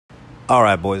All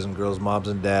right, boys and girls, moms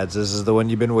and dads, this is the one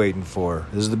you've been waiting for.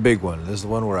 This is the big one. This is the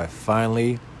one where I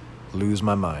finally lose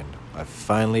my mind. I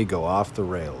finally go off the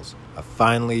rails. I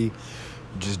finally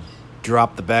just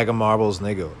drop the bag of marbles and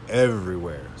they go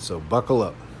everywhere. So buckle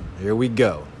up. Here we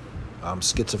go. I'm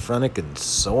schizophrenic and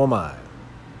so am I.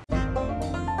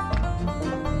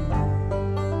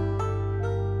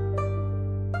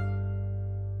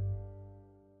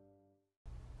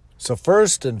 So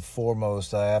first and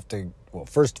foremost,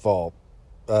 first of all,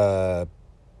 I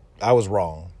was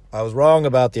wrong. I was wrong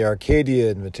about the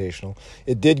Arcadia Invitational.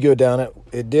 It did go down.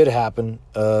 It did happen.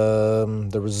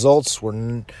 The results were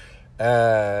not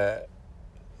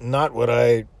what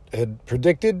I had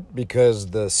predicted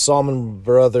because the Salmon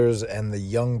brothers and the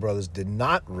Young brothers did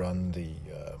not run the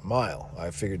mile.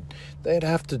 I figured they'd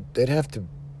have to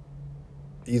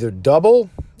either go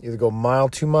mile,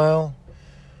 2 mile,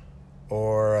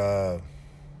 or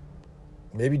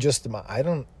maybe just the mile.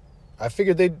 I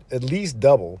figured they'd at least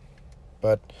double,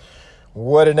 but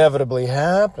what inevitably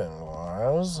happened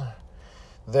was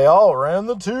they all ran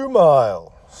the 2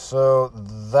 mile. So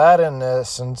that, in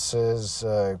essence,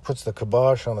 puts the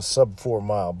kibosh on a sub-4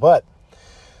 mile. But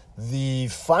the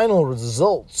final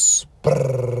results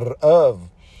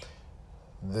of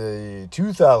the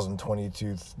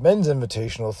 2022 Men's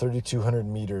Invitational 3,200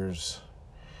 meters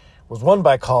was won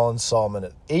by Colin Salmon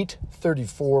at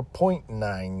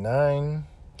 8:34.99,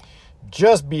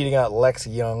 just beating out Lex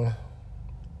Young,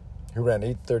 who ran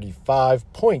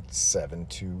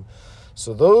 8:35.72.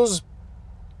 So those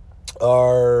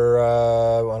are,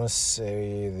 I want to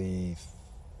say, the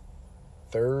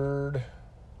third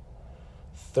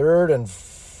and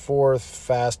fourth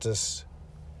fastest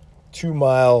 2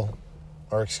 mile,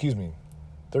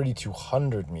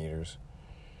 3,200 meters.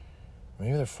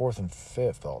 Maybe they're fourth and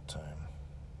fifth all time.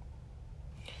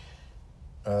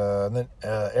 And then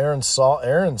Aaron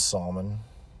Salmon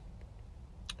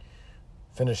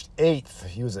finished 8th.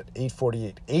 He was at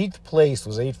 8:48. 8th place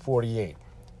was 8:48.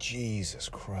 Jesus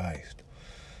Christ.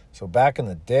 So back in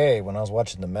the day when I was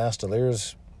watching the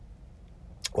Mastellaires,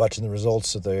 watching the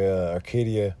results of the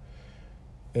Arcadia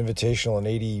Invitational in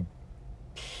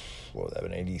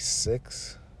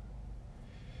 86?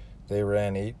 They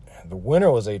ran 8. The winner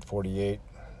was 8:48.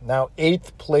 Now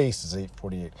 8th place is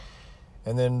 8:48.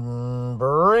 And then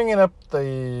bringing up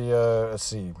the, let's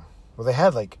see. Well, they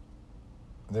had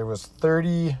there was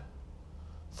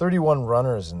 31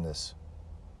 runners in this.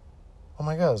 Oh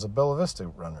my God, it was a Bella Vista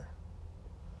runner.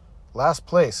 Last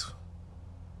place.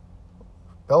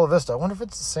 Bella Vista. I wonder if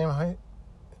it's the same height.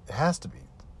 It has to be.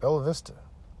 Bella Vista.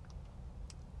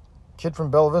 Kid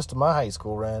from Bella Vista, my high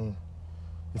school,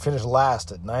 he finished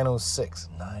last at 9:06.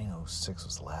 9:06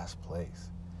 was last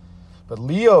place. But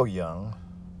Leo Young,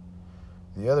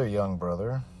 the other Young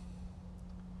brother,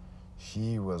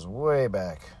 he was way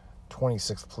back,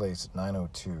 26th place at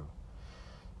 9:02.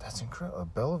 That's incredible. A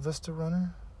Bella Vista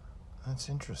runner? That's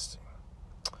interesting.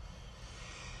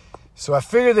 So I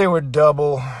figured they would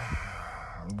double.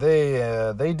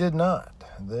 They did not.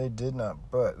 They did not.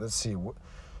 But let's see.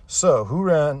 So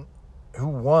who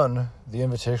won the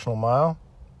Invitational Mile?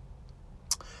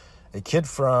 A kid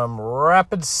from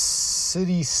Rapid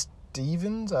City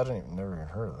Stevens. Never even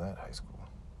heard of that high school.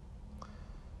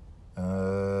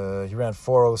 He ran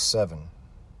 4:07.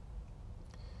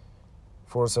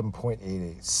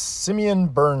 4:07.88. Simeon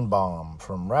Birnbaum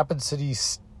from Rapid City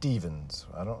Stevens.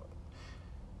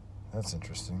 That's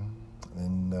interesting.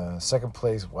 And second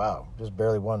place, wow, just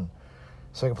barely won.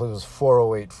 Second place was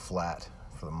 4:08 flat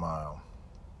for the mile.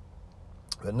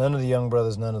 But none of the Young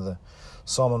brothers, none of the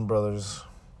Salmon brothers.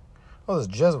 Oh, this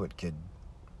Jesuit kid.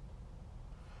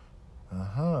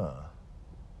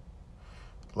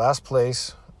 Last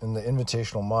place in the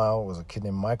Invitational Mile was a kid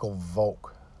named Michael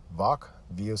Vock,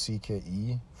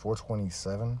 V-O-C-K-E,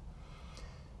 4:27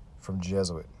 from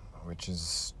Jesuit, which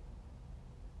is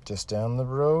just down the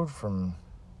road from...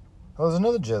 Oh, there's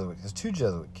another Jesuit. There's 2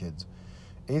 Jesuit kids.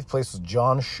 8th place was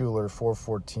John Schuler,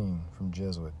 4:14 from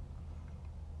Jesuit.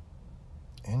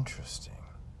 Interesting.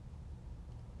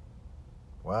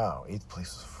 Wow, 8th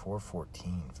place was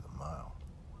 4:14 for the mile.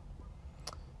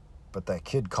 But that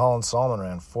kid, Colin Salmon,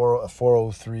 ran a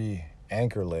 4:03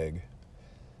 anchor leg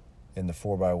in the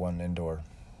 4x1 indoor.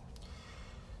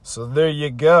 So there you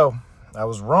go. I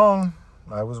was wrong.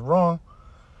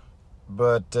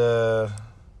 But,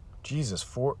 Jesus,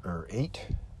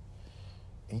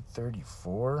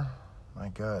 8:34? My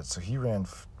God. So he ran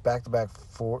back-to-back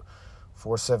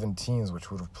 4:17s,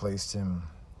 which would have placed him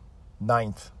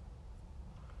 9th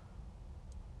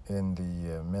in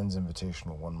the Men's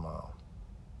Invitational 1 mile.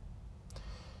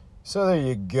 So there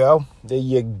you go.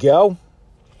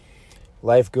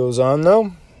 Life goes on,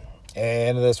 though.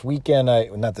 And this weekend,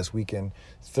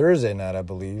 Thursday night, I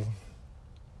believe,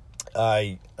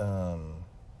 I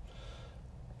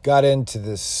got into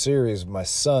this series. My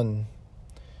son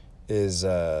is,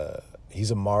 I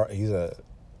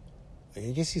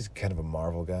guess he's kind of a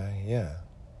Marvel guy, yeah.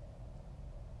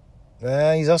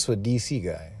 He's also a DC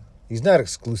guy. He's not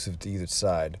exclusive to either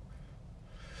side.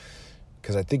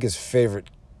 Because I think his favorite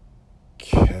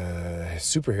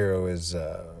superhero is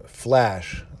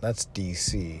Flash. That's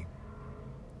DC.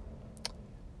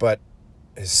 But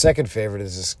his second favorite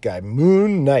is this guy,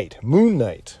 Moon Knight,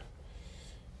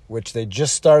 which they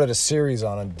just started a series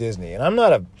on Disney. And I'm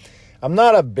not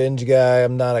a binge guy.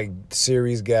 I'm not a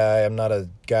series guy. I'm not a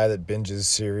guy that binges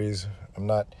series.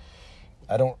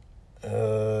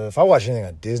 If I watch anything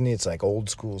on Disney, it's like old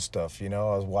school stuff, you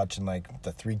know? I was watching like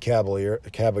the Three Caballeros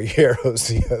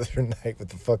the other night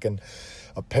with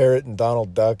a parrot and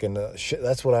Donald Duck and shit.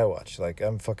 That's what I watch. Like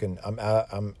I'm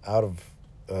out of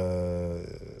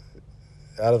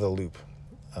the loop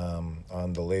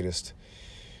on the latest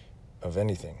of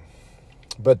anything.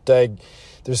 But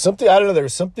there's something, I don't know,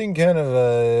 there's something kind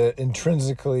of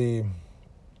intrinsically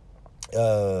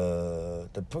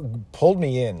that pulled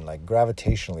me in, like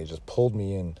gravitationally just pulled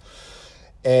me in.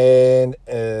 And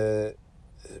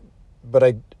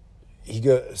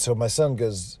so my son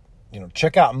goes,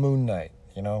 check out Moon Knight,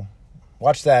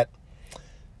 watch that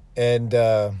and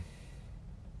let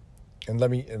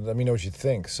me know what you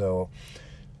think. So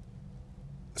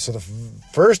the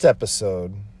first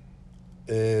episode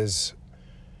is,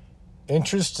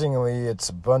 interestingly, it's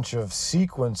a bunch of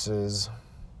sequences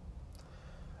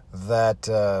that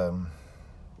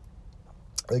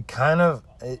it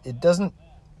doesn't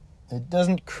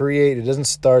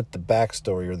start the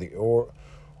backstory or the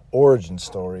origin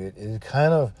story. It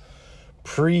kind of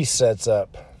pre-sets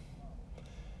up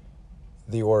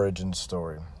the origin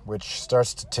story, which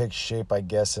starts to take shape, I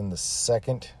guess, in the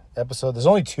second episode. There's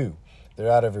only 2. They're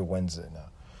out every Wednesday now.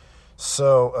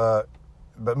 So,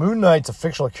 but Moon Knight's a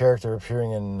fictional character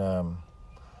appearing in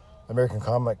American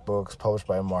comic books published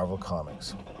by Marvel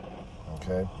Comics.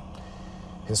 Okay?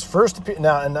 His first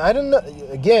now, and I don't know,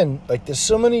 again, like there are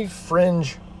so many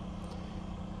fringe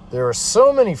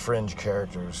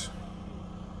characters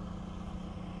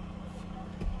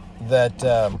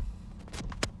that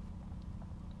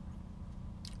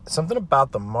something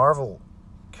about the Marvel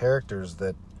characters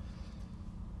that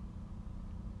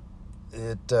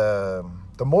the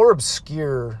more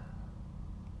obscure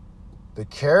the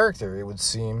character, it would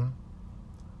seem,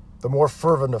 the more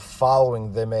fervent a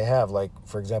following they may have. Like,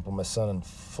 for example, my son and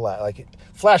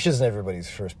Flash isn't everybody's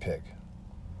first pick,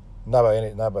 not by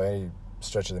any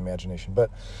stretch of the imagination.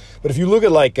 But if you look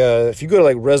at if you go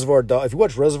to Reservoir Dogs, if you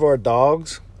watch Reservoir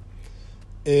Dogs,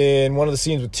 in one of the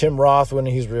scenes with Tim Roth when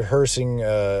he's rehearsing,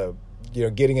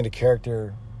 getting into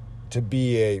character to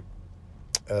be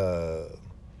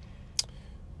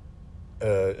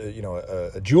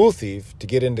a jewel thief, to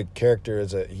get into character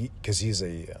because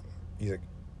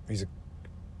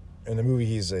in the movie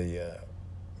he's a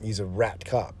rat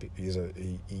cop. He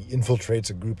infiltrates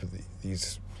a group of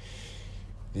these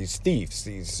thieves,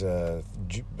 these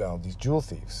jewel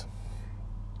thieves.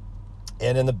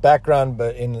 And in the background,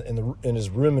 but in his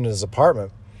room in his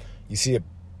apartment, you see a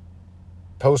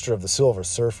poster of the Silver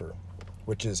Surfer,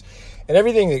 and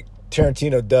everything that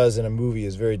Tarantino does in a movie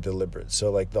is very deliberate.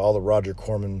 So all the Roger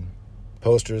Corman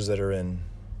posters that are in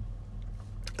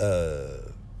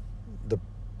the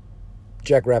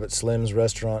Jack Rabbit Slim's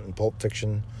restaurant in Pulp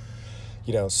Fiction,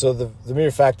 so the mere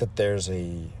fact that there's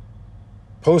a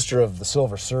poster of the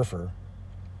Silver Surfer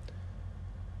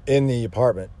in the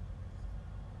apartment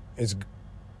is a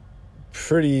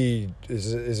pretty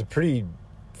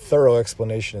thorough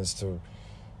explanation as to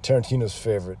Tarantino's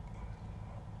favorite.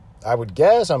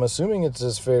 I'm assuming it's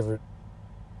his favorite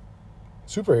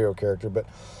superhero character, but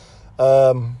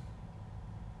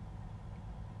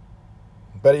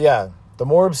yeah, the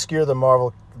more obscure the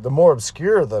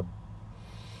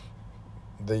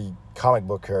the comic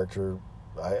book character,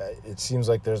 it seems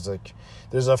like there's a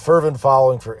fervent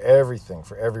following for everything,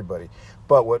 for everybody.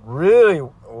 But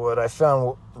what I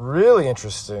found really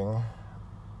interesting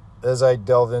as I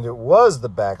delved into it was the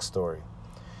backstory.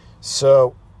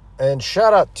 So, and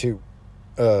shout out to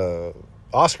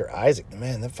Oscar Isaac.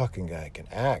 Man, that fucking guy can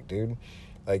act, dude.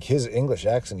 Like his English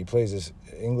accent, he plays this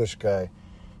English guy,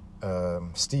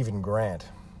 Stephen Grant.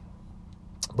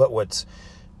 But what's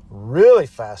really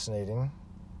fascinating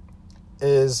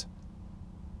is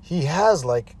he has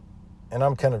and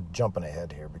I'm kind of jumping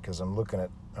ahead here because I'm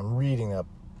reading up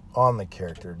on the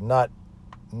character, not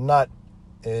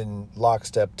in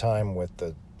lockstep time with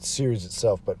the series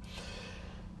itself, but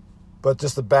But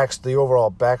just the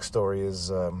overall backstory is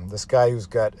this guy he's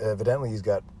got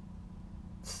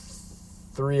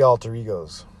 3 alter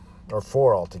egos, or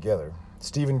 4 altogether.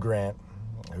 Stephen Grant,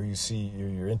 who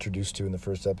you're introduced to in the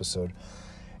first episode.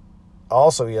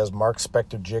 Also, he has Mark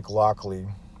Spector, Jake Lockley,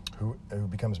 who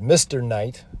becomes Mr.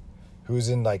 Knight, who's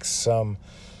in like some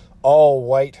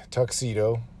all-white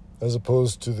tuxedo, as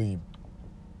opposed to the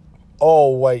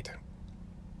all-white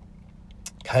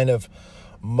kind of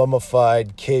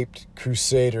mummified, caped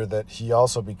crusader that he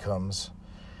also becomes.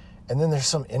 And then there's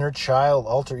some inner child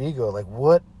alter ego. Like,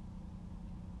 what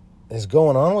is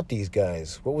going on with these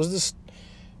guys? What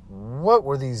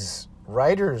were these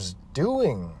writers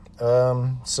doing?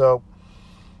 So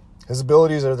his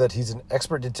abilities are that he's an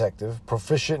expert detective,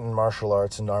 proficient in martial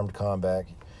arts and armed combat,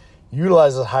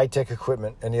 utilizes high-tech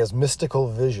equipment, and he has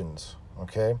mystical visions,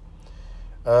 okay?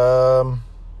 But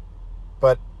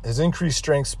his increased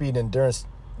strength, speed, and endurance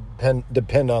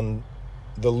depend on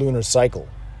the lunar cycle,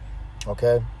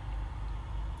 okay?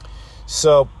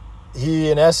 So he,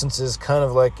 in essence, is kind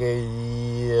of like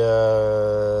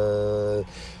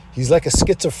he's like a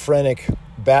schizophrenic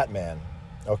Batman,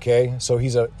 okay? So he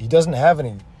doesn't have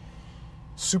any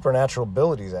supernatural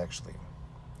abilities, actually.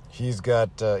 He's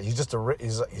just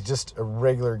a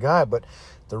regular guy, but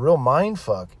the real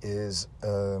mindfuck is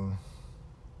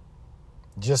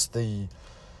just the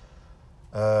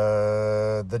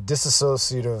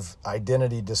dissociative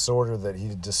identity disorder that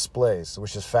he displays,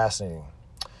 which is fascinating.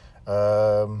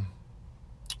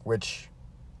 Which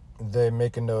they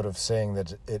make a note of saying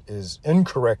that it is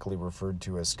incorrectly referred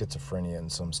to as schizophrenia in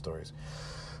some stories,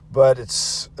 but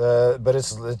it's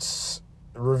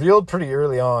revealed pretty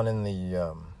early on in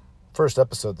the first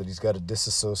episode that he's got a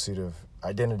dissociative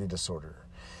identity disorder.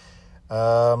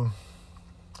 The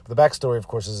backstory, of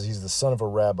course, is he's the son of a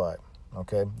rabbi.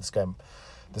 Okay,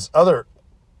 this other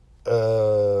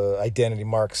identity,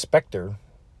 Mark Spector,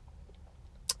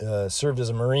 served as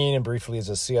a Marine and briefly as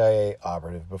a CIA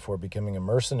operative before becoming a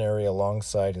mercenary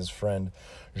alongside his friend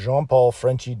Jean-Paul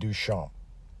Frenchy Duchamp.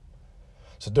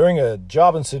 So during a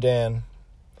job in Sudan,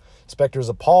 Spector is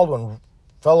appalled when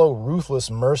fellow ruthless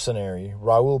mercenary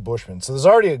Raoul Bushman. So there's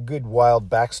already a good wild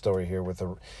backstory here with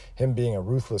him being a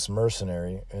ruthless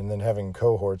mercenary and then having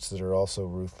cohorts that are also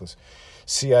ruthless.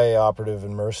 CIA operative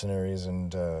and mercenaries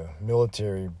and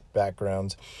military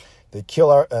backgrounds. They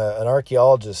kill an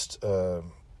archaeologist,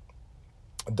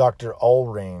 Dr.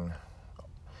 Allrain,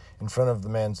 in front of the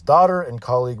man's daughter and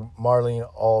colleague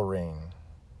Marlene Allrain.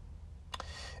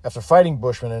 After fighting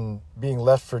Bushman and being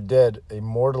left for dead, a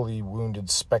mortally wounded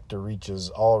Spectre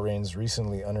reaches Allrain's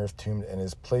recently unearthed tomb and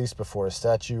is placed before a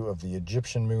statue of the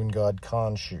Egyptian moon god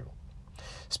Khonshu.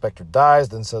 Spectre dies,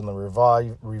 then suddenly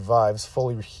revives,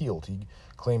 fully healed. He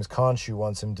claims Khonshu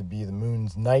wants him to be the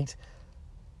moon's knight,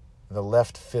 the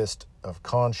left fist of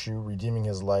Khonshu, redeeming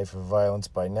his life of violence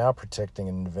by now protecting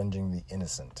and avenging the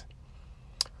innocent.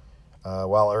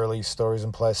 While early stories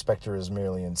imply Spectre is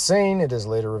merely insane, it is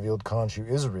later revealed Khonshu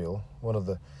is real, one of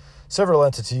the several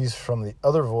entities from the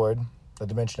other void, a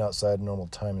dimension outside normal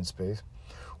time and space,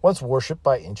 once worshipped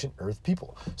by ancient Earth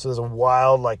people. So there's a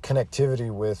wild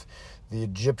connectivity with the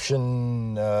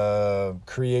Egyptian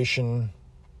creation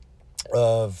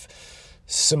of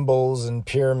symbols and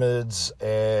pyramids,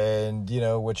 and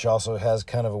which also has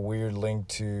kind of a weird link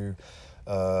to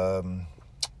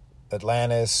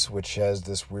Atlantis, which has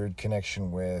this weird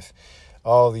connection with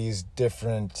all these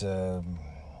different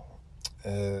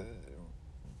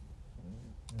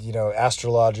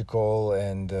astrological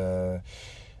and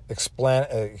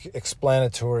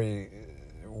explanatory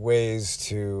ways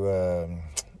to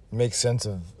make sense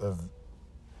of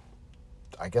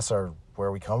I guess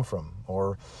where we come from,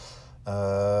 or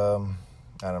I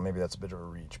don't know, maybe that's a bit of a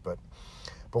reach,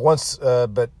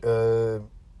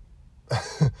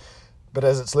 but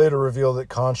as it's later revealed that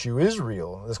Khonshu is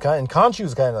real, and Khonshu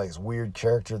is kind of like this weird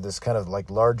character, this kind of like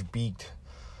large-beaked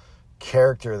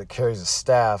character that carries a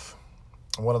staff,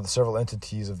 one of the several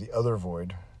entities of the other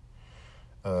void,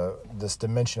 this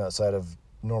dimension outside of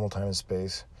normal time and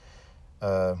space,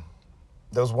 that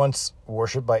was once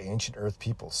worshipped by ancient Earth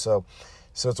people. So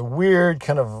it's a weird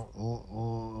kind of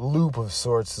loop of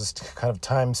sorts, this kind of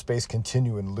time-space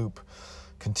continuum loop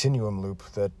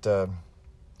that,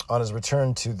 on his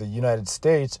return to the United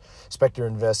States, Spectre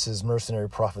invests his mercenary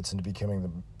profits into becoming the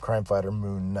crime fighter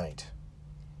Moon Knight.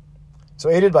 So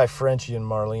aided by Frenchie and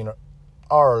Marlene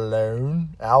Allrain,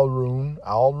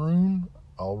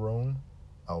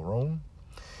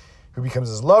 who becomes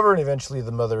his lover and eventually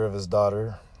the mother of his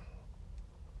daughter,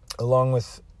 along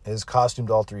with his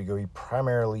costumed alter ego, he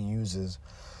primarily uses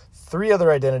 3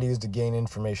 other identities to gain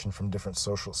information from different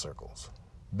social circles.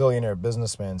 billionaire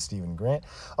businessman Stephen Grant.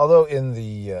 Although in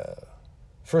the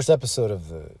first episode of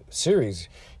the series,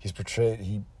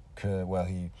 he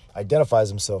identifies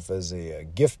himself as a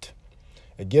gift.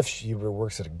 He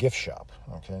works at a gift shop.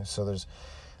 Okay, so there's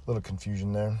a little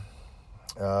confusion there,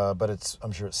 but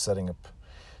I'm sure it's setting up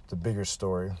the bigger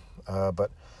story.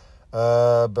 But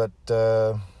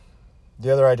the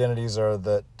other identities are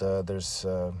that there's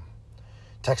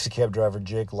taxi cab driver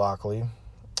Jake Lockley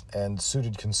and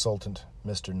suited consultant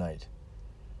Mr. Knight.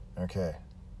 Okay.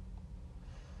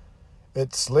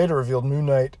 It's later revealed Moon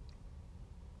Knight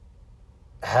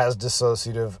has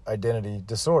dissociative identity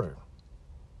disorder,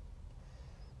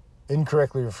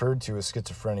 incorrectly referred to as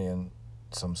schizophrenia in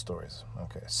some stories.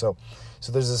 Okay, so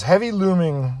there's this heavy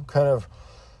looming kind of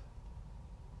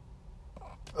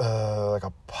like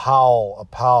a pall,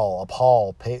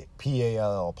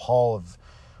 P-A-L-L, a pall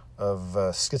of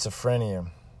schizophrenia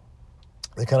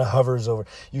that kind of hovers over.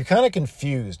 You're kind of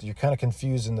confused. You're kind of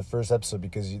confused in the first episode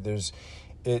because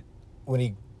when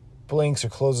he blinks or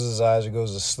closes his eyes or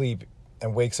goes to sleep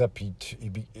and wakes up,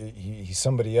 he's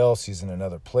somebody else. He's in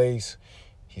another place.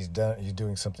 He's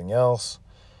doing something else.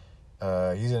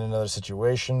 He's in another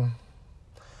situation.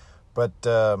 But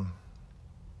the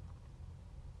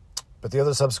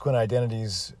other subsequent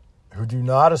identities who do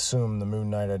not assume the Moon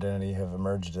Knight identity have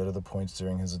emerged at other points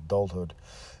during his adulthood,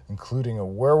 including a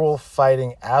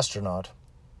werewolf-fighting astronaut,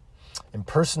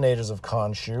 impersonators of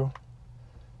Khonshu,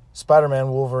 Spider-Man,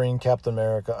 Wolverine, Captain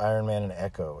America, Iron Man, and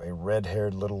Echo, a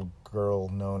red-haired little girl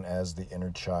known as the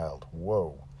Inner Child,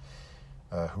 who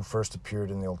first appeared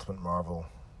in the Ultimate Marvel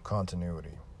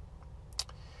continuity.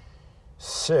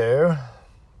 So,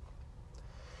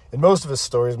 in most of his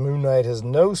stories, Moon Knight has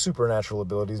no supernatural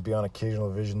abilities beyond occasional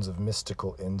visions of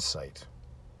mystical insight.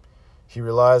 He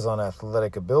relies on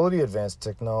athletic ability, advanced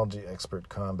technology, expert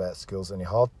combat skills, and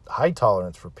a high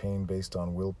tolerance for pain based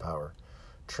on willpower,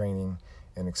 training,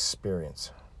 and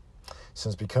experience.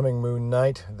 Since becoming Moon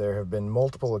Knight, there have been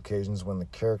multiple occasions when the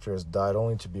character has died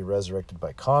only to be resurrected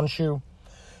by Khonshu,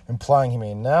 implying he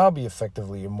may now be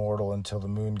effectively immortal until the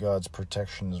Moon God's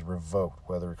protection is revoked.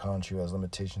 Whether Khonshu has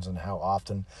limitations on how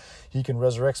often he can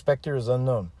resurrect Spectre is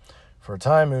unknown. For a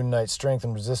time, Moon Knight's strength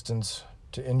and resistance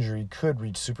to injury could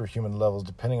reach superhuman levels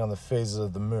depending on the phases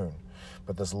of the moon,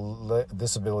 but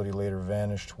this ability later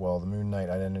vanished, while the Moon Knight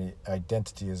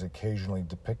identity is occasionally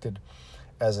depicted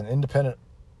as an independent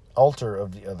alter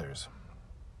of the others.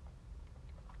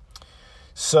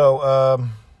 So,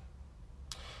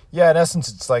 in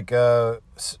essence, it's like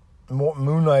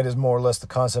Moon Knight is more or less the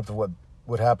concept of what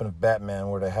would happen if Batman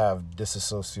were to have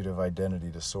dissociative identity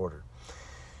disorder.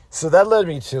 So that led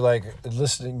me to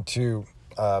listening to,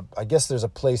 I guess there's a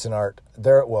place in art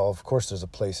there. Well, of course there's a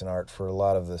place in art for a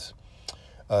lot of this.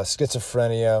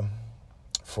 Schizophrenia,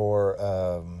 for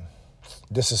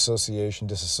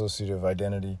dissociative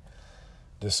identity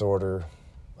disorder,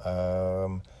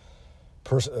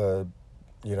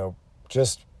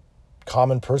 just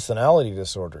common personality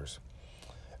disorders.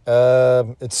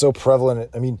 It's so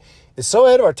prevalent. I mean, it's so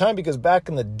ahead of our time because back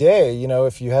in the day,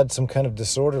 if you had some kind of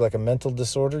disorder, like a mental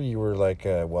disorder, you were like,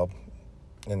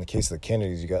 in the case of the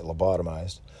Kennedys, you got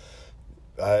lobotomized.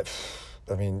 Back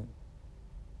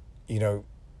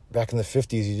in the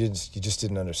 50s, you just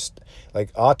didn't understand.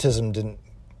 Like autism you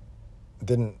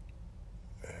didn't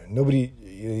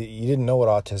know what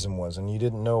autism was, and you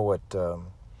didn't know what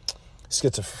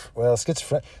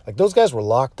schizophrenia. Like those guys were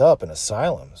locked up in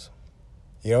asylums,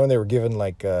 and they were given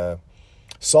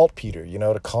saltpeter,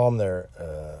 to calm their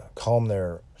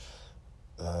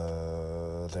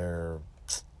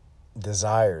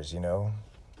desires, to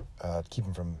keep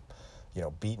them from,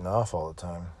 beating off all the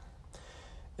time.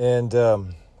 And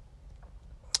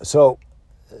so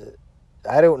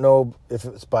I don't know if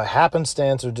it's by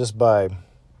happenstance or just by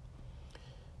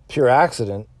pure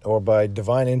accident or by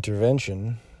divine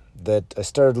intervention that I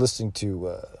started listening to,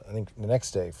 I think the next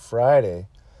day, Friday,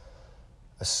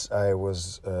 I started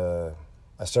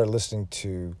listening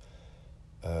to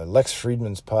Lex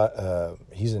Friedman's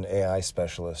he's an AI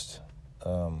specialist.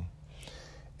 And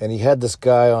he had this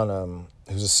guy on,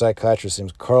 who's a psychiatrist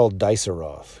named Karl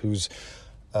Deisseroth, who's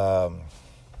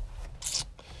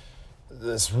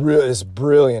this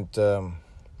brilliant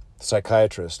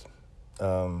psychiatrist.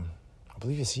 I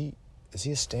believe is he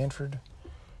a Stanford?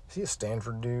 Is he a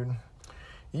Stanford dude?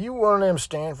 You one of them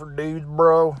Stanford dudes,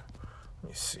 bro? Let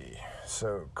me see.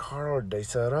 So Karl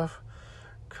Deisseroth.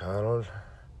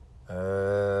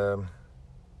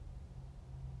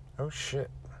 Oh shit.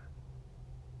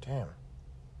 Damn.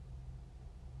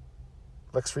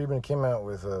 Lex Friedman came out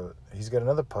with he's got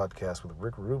another podcast with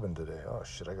Rick Rubin today. Oh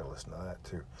shit, I gotta listen to that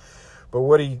too.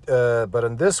 But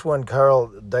on this one, Karl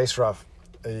Deisseroth,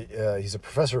 he's a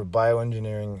professor of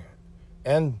bioengineering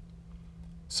and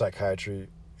psychiatry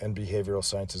and behavioral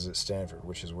sciences at Stanford,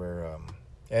 which is where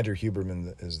Andrew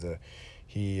Huberman is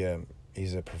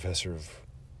he's a professor of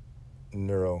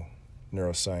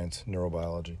neuroscience,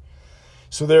 neurobiology.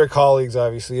 So they're colleagues,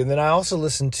 obviously. And then I also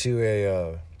listened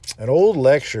to an old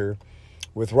lecture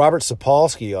with Robert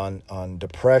Sapolsky on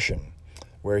depression,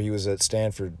 where he was at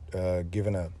Stanford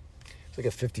giving it's like a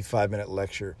 55-minute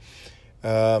lecture,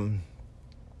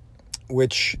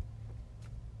 which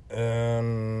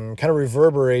kind of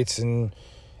reverberates in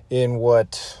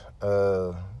what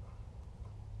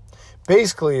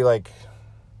basically like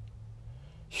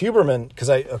Huberman,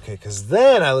 because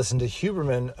then I listened to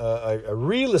Huberman, I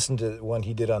re-listened to one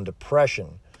he did on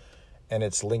depression, and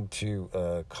it's linked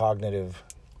to cognitive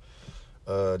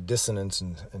dissonance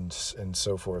and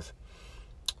so forth.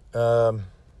 But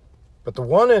the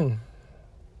one in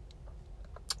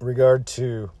regard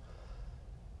to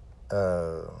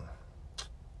the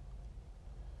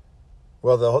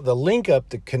link up,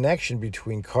 the connection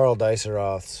between Karl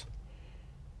Deisseroth's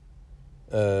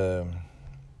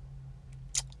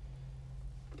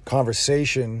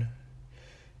conversation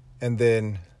and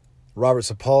then Robert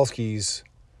Sapolsky's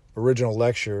original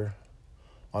lecture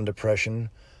on depression,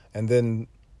 and then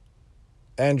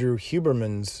Andrew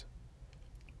Huberman's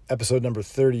episode number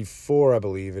 34, I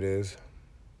believe it is.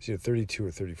 It's either 32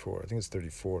 or 34. I think it's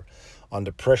 34, on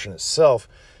depression itself,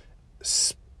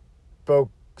 spoke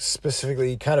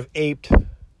specifically, kind of aped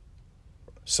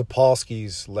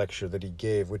Sapolsky's lecture that he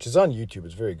gave, which is on YouTube.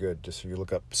 It's very good. Just if you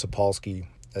look up Sapolsky,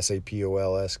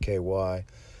 Sapolsky,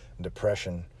 and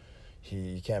depression,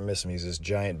 you can't miss him. He's this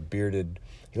giant bearded.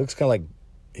 He looks kind of like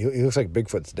he looks like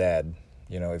Bigfoot's dad.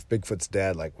 You know, if Bigfoot's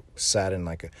dad like sat in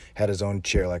had his own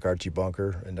chair like Archie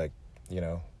Bunker and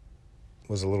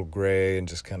was a little gray and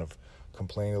just kind of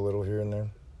complained a little here and there.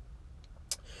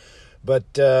 But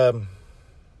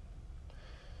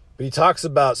he talks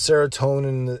about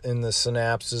serotonin in the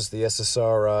synapses, the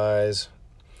SSRIs,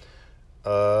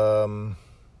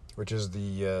 which is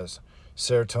the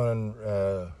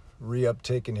serotonin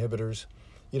reuptake inhibitors,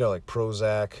 like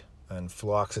Prozac and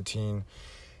fluoxetine,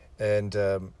 and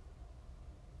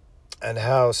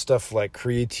how stuff like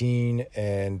creatine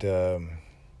and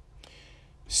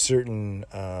certain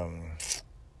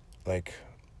like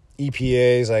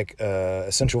EPAs, like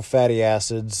essential fatty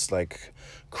acids, like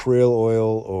krill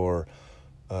oil or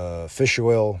fish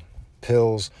oil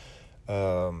pills,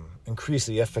 increase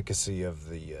the efficacy of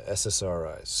the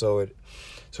SSRIs. So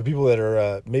people that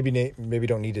are maybe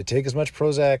don't need to take as much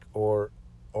Prozac, or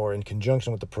in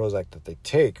conjunction with the Prozac that they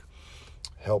take,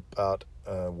 help out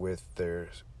with their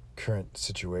current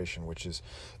situation, which is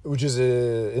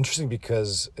interesting,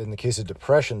 because in the case of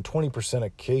depression, 20%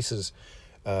 of cases,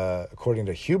 according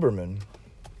to Huberman,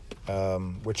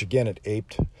 which again it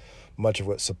aped much of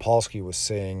what Sapolsky was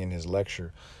saying in his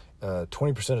lecture,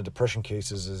 20% of depression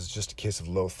cases is just a case of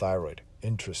low thyroid.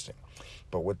 Interesting.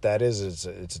 But what that is it's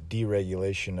a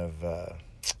deregulation of a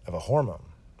hormone.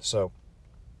 So,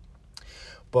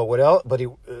 but what else? But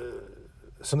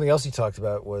something else he talked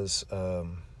about was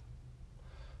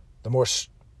the more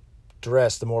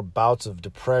stress, the more bouts of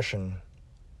depression.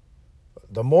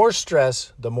 The more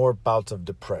stress, the more bouts of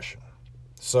depression.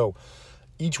 So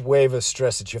each wave of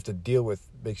stress that you have to deal with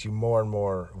makes you more and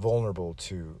more vulnerable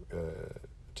to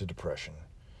depression,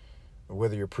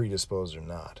 whether you're predisposed or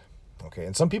not. Okay,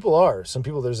 and some people are. Some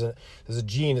people, there's a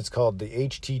gene. It's called the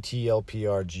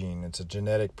HTTLPR gene. It's a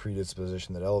genetic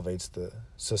predisposition that elevates the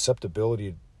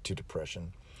susceptibility to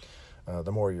depression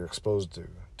the more you're exposed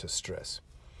to stress.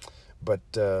 But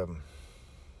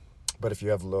if you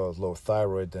have low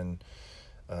thyroid, then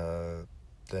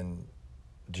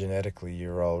genetically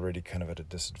you're already kind of at a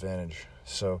disadvantage.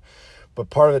 So, but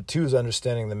part of it too is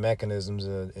understanding the mechanisms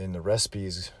in the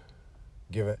recipes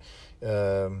given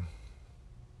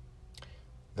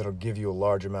that'll give you a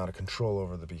large amount of control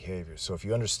over the behavior. So if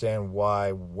you understand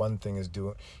why one thing is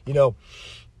doing,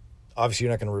 obviously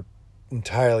you're not going to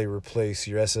entirely replace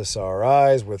your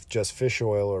SSRIs with just fish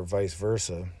oil or vice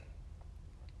versa.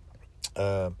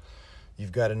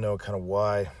 You've got to know kind of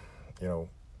why,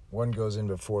 one goes in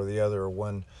before the other, or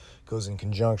one goes in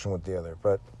conjunction with the other.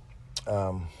 But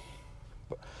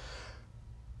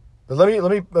let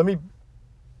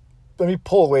me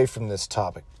pull away from this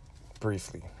topic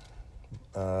briefly,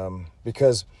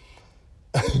 because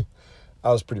I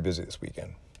was pretty busy this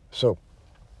weekend. So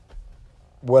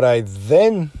what I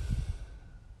then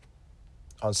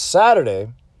on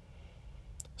Saturday.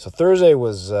 So Thursday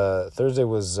was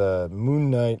Moon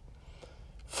Night.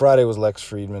 Friday was Lex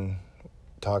Friedman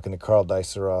talking to Karl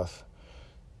Deisseroth.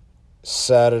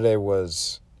 Saturday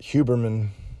was Huberman,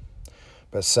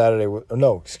 but Sunday was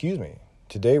Huberman.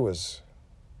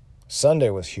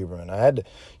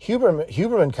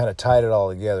 Huberman kind of tied it all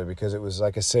together because it was,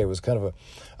 like I say, it was kind of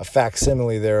a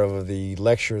facsimile there of the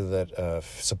lecture that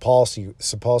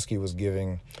Sapolsky was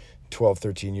giving 12,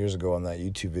 13 years ago on that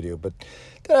YouTube video. But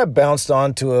then I bounced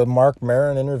on to a Mark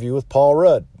Maron interview with Paul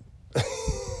Rudd.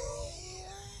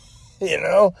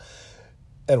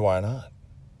 And why not?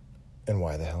 And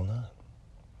why the hell not?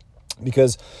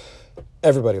 Because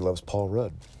everybody loves Paul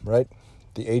Rudd, right?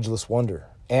 The ageless wonder,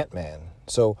 Ant-Man.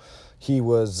 So he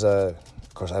was, of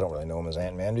course, I don't really know him as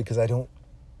Ant-Man because I don't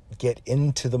get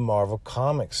into the Marvel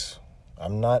comics.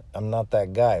 I'm not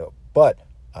that guy, but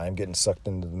I'm getting sucked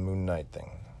into the Moon Knight thing.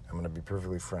 I'm going to be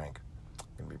perfectly frank.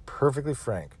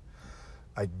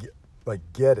 I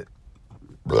get it.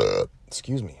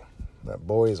 Excuse me. That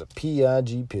boy is a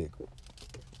pig.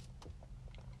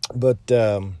 But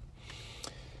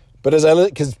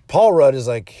because Paul Rudd is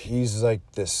he's like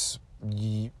this,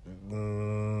 he's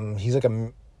like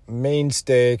a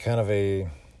mainstay, kind of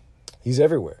he's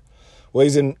everywhere. Well,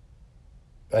 he's in,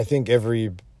 I think,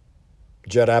 every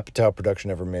Judd Apatow production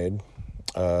ever made,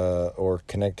 or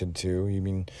connected to.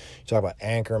 You talk about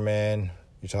Anchorman,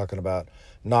 you're talking about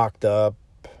Knocked Up,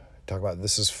 you're talking about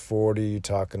This Is 40, you're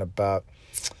talking about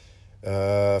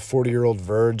 40-Year-Old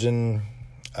Virgin,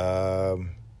 but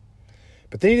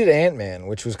then he did Ant-Man,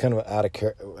 which was kind of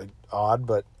odd,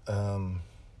 but and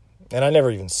I never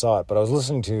even saw it. But I was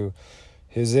listening to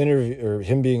his interview, or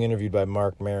him being interviewed by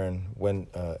Mark Maron, when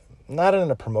not in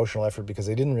a promotional effort, because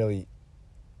they didn't really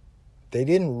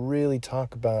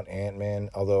talk about Ant-Man,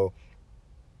 although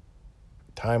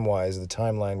time-wise, the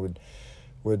timeline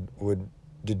would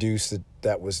deduce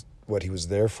that was what he was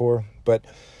there for, but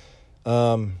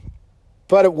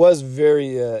it was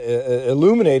very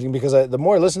illuminating, because the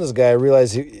more I listened to this guy, I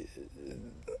realized he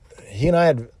and I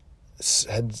had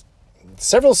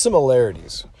several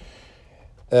similarities,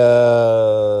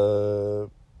 and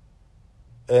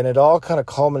it all kind of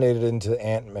culminated into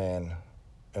Ant-Man,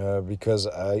 because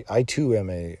I too am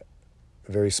a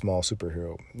very small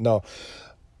superhero. No,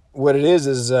 what it is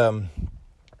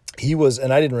he was,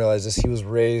 and I didn't realize this, he was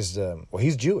raised,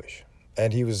 he's Jewish,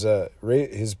 and he was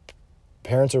his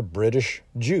parents are British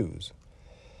Jews,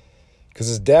 because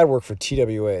his dad worked for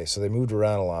TWA, so they moved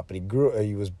around a lot. But he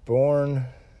was born,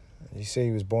 I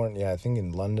think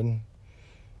in London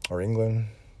or England,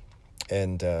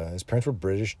 and his parents were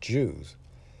British Jews.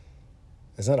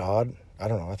 Isn't that odd? I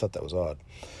don't know, I thought that was odd.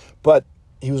 But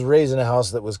he was raised in a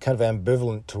house that was kind of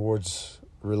ambivalent towards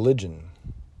religion.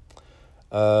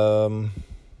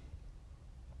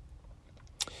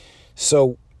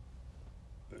 So,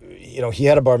 he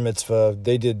had a bar mitzvah.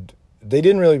 They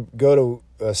didn't really go to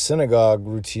a synagogue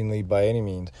routinely by any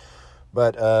means,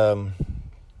 but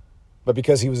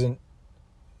because he was in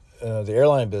the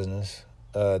airline business,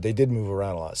 they did move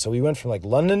around a lot. So he went from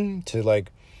London to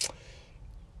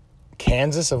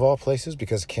Kansas, of all places,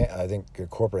 because I think the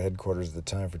corporate headquarters at the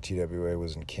time for TWA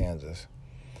was in Kansas.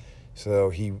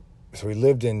 So he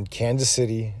lived in Kansas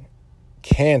City,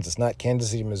 not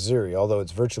Kansas City, Missouri, although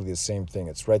it's virtually the same thing.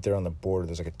 It's right there on the border.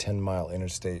 There's a 10-mile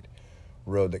interstate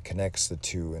road that connects the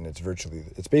two, and it's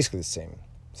basically the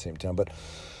same town. But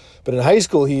in high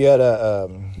school, he had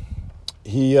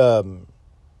he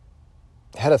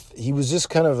was just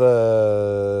kind of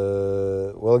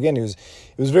it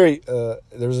was very,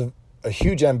 there was a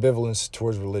huge ambivalence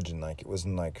towards religion. It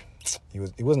wasn't he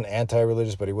wasn't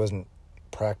anti-religious, but he wasn't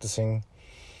practicing,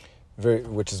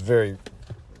 which is very,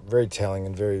 very telling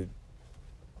and very,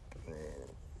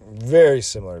 very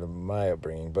similar to my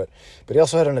upbringing. But he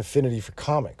also had an affinity for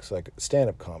comics, like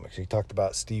stand-up comics. He talked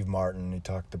about Steve Martin. He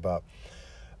talked about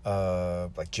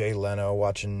Jay Leno,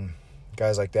 watching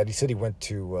guys like that. He said he went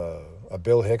to a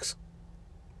Bill Hicks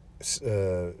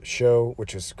show,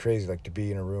 which is crazy, to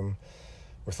be in a room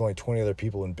with only 20 other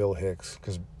people and Bill Hicks,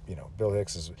 because Bill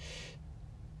Hicks is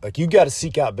you got to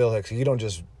seek out Bill Hicks. You don't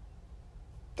just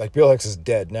Bill Hicks is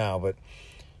dead now, but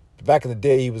back in the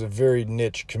day, he was a very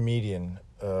niche comedian.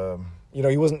 It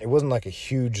wasn't a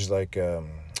huge, it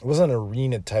wasn't an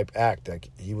arena type act.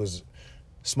 He was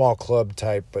small club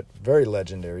type, but very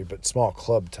legendary, but small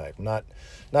club type, not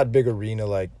big arena,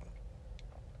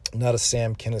 not a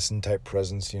Sam Kinison type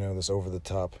presence, this over the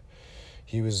top.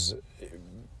 He was,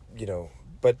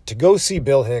 but to go see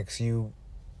Bill Hicks, you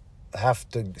have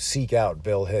to seek out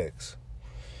Bill Hicks.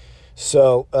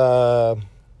 So,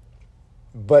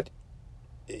 but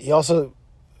he also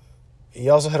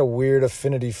had a weird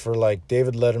affinity for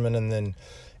David Letterman, and then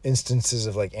instances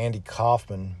of Andy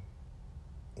Kaufman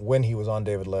when he was on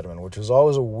David Letterman, which was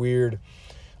always a weird,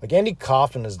 Like Andy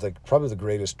Kaufman is probably the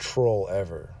greatest troll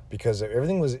ever, because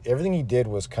everything he did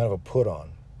was kind of a put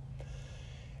on.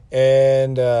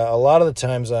 And a lot of the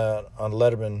times on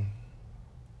Letterman,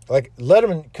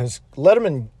 because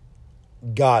Letterman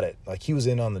got it, like he was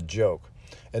in on the joke.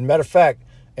 And matter of fact,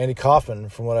 Andy Kaufman,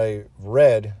 from what I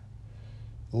read,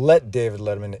 let David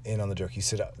Letterman in on the joke. He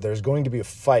said, "There's going to be a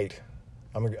fight.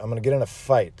 I'm going to get in a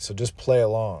fight, so just play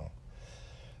along."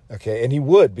 Okay, and he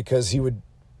would, because he would,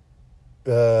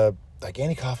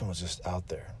 Andy Kaufman was just out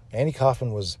there. Andy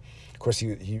Kaufman was, of course,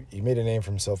 he made a name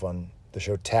for himself on the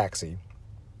show Taxi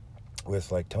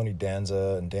with like Tony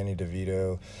Danza and Danny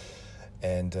DeVito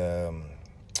and, the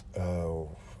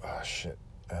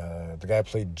guy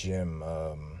played Jim,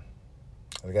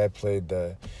 the guy played,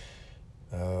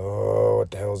 what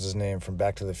the hell is his name from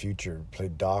Back to the Future?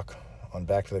 Played Doc on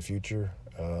Back to the Future.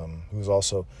 He was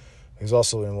also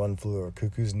in One Flew Over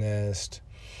Cuckoo's Nest.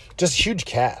 Just a huge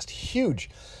cast, huge.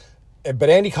 But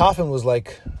Andy Kaufman was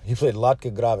like, he played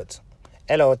Latka Gravitz.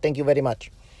 Hello, thank you very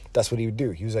much. That's what he would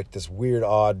do. He was like this weird,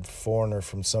 odd foreigner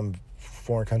from some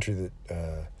foreign country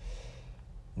that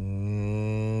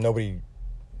nobody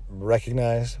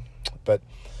recognized. But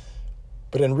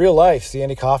in real life, see,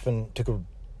 Andy Kaufman took a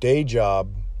day job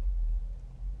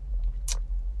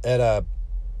at a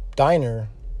diner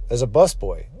as a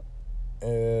busboy,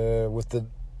 with the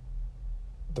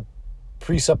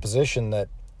presupposition that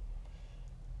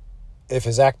if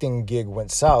his acting gig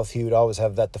went south, he would always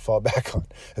have that to fall back on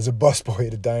as a busboy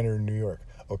at a diner in New York.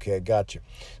 Okay, I got you.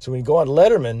 So when you go on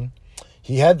Letterman,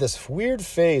 he had this weird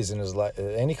phase in his life.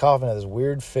 Andy Kaufman had this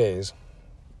weird phase,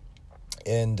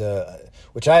 and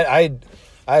which I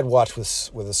had watched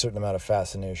with a certain amount of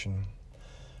fascination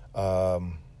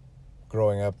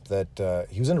growing up, that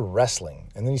he was into wrestling,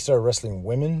 and then he started wrestling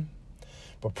women,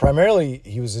 but primarily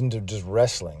he was into just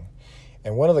wrestling.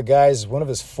 And one of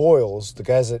his foils, the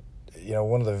guys that,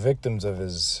 one of the victims of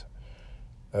his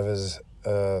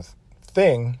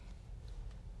thing,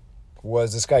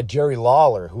 was this guy Jerry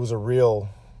Lawler, who was a real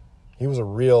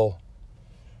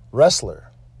wrestler.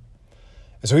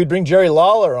 And so he'd bring Jerry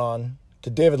Lawler on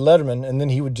to David Letterman, and then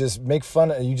he would just make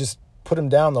fun of, you just put him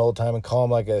down the whole time and call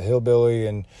him like a hillbilly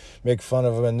and make fun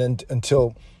of him, and then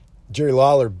until Jerry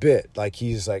Lawler bit. Like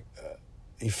he's like,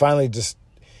 he finally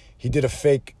he did a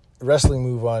fake wrestling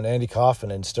move on Andy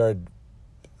Kaufman and started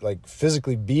like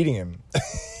physically beating him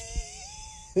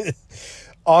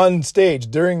on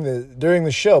stage during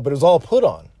the show, but it was all put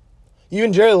on.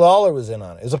 Even Jerry Lawler was in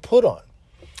on it. It was a put on.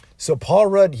 So Paul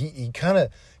Rudd,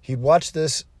 he'd watch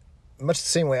this much the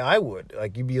same way I would.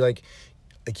 Like you'd be like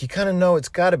you kind of know it's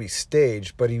got to be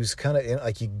staged, but he was kind of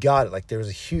like, he got it. Like there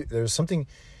was something,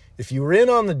 if you were in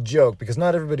on the joke, because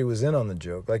not everybody was in on the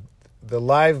joke, like the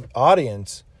live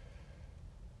audience,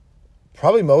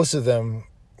 probably most of them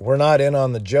were not in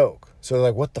on the joke. So they're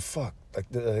like, what the fuck? Like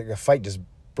a fight just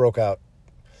broke out.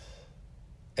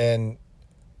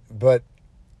 But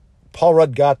Paul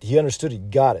Rudd he understood, he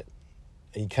got it.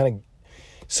 He kind of,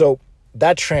 so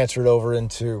that transferred over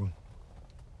into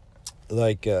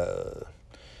like,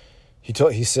 he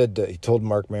told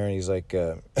Mark Maron, he's like,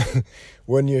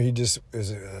 one year he just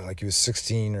was like, he was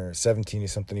 16 or 17 or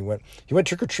something. He went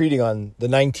trick-or-treating on the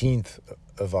 19th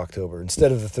of October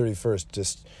instead of the 31st,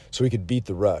 just so he could beat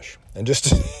the rush. And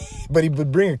just, but he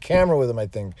would bring a camera with him, I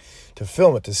think, to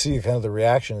film it, to see kind of the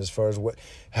reaction as far as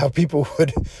how people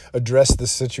would address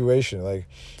this situation. Like,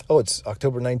 oh, it's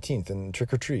October 19th and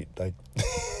trick-or-treat. Like,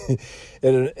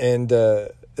 and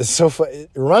it's so fun. It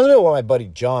reminds me of what my buddy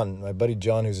John,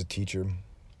 who's a teacher,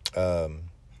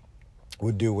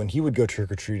 would do when he would go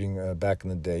trick-or-treating back in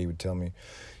the day. He would tell me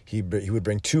he would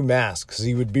bring 2 masks.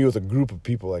 He would be with a group of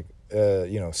people, like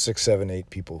 6, 7, 8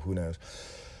 people, who knows.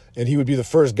 And he would be the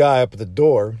first guy up at the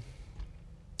door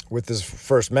with his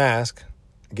first mask,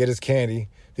 get his candy.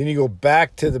 Then he'd go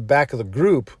back to the back of the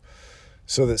group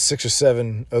so that 6 or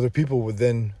 7 other people would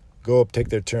then go up, take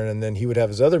their turn, and then he would have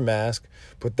his other mask,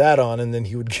 put that on, and then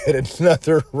he would get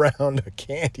another round of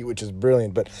candy, which is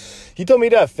brilliant. But he told me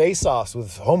to have face-offs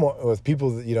with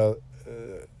people that,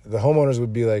 the homeowners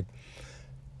would be like,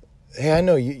 hey, I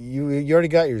know, you already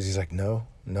got yours. He's like, no,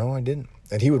 I didn't.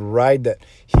 And he would ride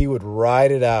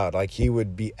it out. Like he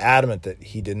would be adamant that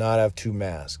he did not have 2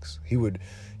 masks. He would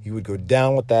go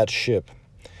down with that ship.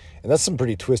 And that's some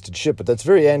pretty twisted shit, but that's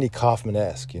very Andy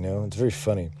Kaufman-esque, It's very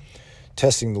funny.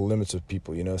 Testing the limits of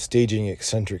people, staging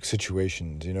eccentric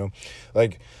situations,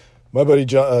 Like my buddy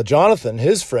Jonathan,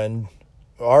 his friend,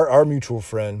 our mutual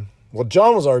friend. Well,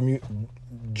 John was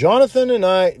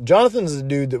Jonathan's the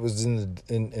dude that was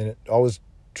in always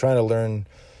trying to learn,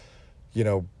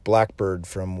 Blackbird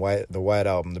from the White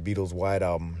Album, the Beatles' White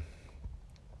Album.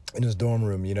 in his dorm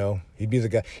room, you know. He'd be the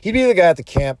guy at the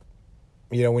camp,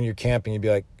 you know, when you're camping, you'd be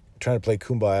like trying to play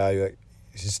Kumbaya. You're like,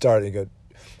 you start, you go,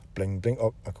 bling, bling.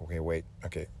 Oh, okay, wait.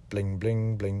 Okay, bling,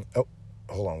 bling, bling. Oh,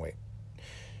 hold on, wait.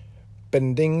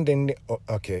 Bing, ding, ding, ding. Oh,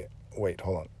 okay, wait,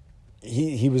 hold on.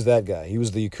 He was that guy. He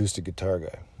was the acoustic guitar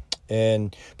guy.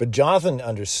 But Jonathan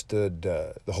understood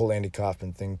the whole Andy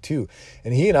Kaufman thing too.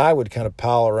 And he and I would kind of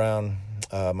pal around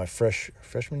my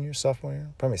freshman year, sophomore year,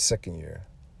 probably my second year.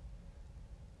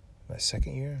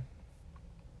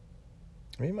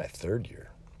 Maybe my third year.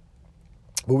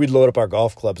 But we'd load up our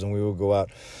golf clubs and we would go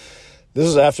out. This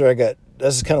is after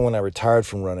this is kind of when I retired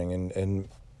from running.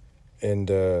 And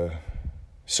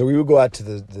so we would go out to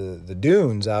the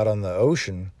dunes out on the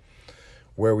ocean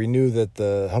where we knew that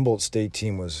the Humboldt State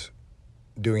team was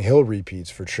doing hill repeats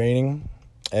for training.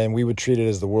 And we would treat it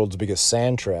as the world's biggest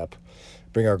sand trap.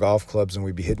 Bring our golf clubs and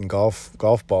we'd be hitting golf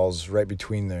balls right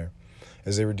between there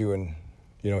as they were doing,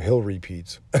 you know, hill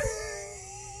repeats.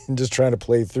 And just trying to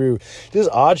play through just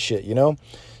odd shit, you know?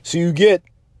 So you get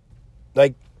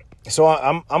like, so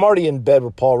I'm already in bed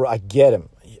with Paul. I get him.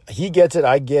 He gets it.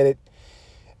 I get it.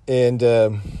 And,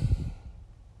 but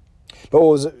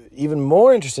what was even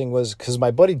more interesting was because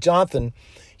my buddy Jonathan,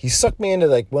 he sucked me into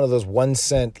like one of those 1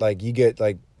 cent, like you get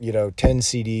like, you know, 10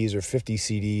 CDs or 50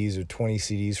 CDs or 20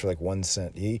 CDs for like 1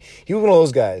 cent. He was one of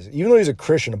those guys. Even though he's a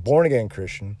Christian, a born-again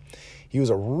Christian, he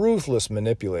was a ruthless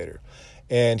manipulator.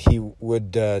 And he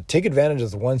would take advantage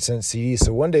of the 1 cent CD.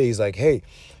 So one day he's like, hey,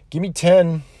 give me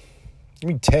 10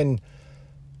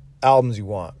 albums you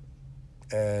want.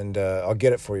 And I'll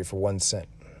get it for you for 1 cent.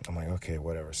 I'm like, okay,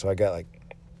 whatever. So I got like,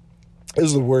 it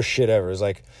was the worst shit ever. It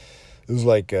was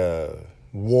like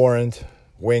Warrant,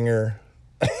 Winger.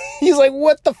 He's like,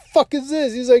 what the fuck is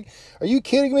this? He's like, are you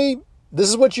kidding me? This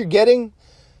is what you're getting?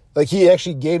 Like, he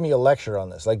actually gave me a lecture on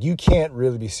this. Like, you can't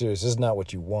really be serious. This is not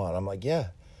what you want. I'm like, yeah.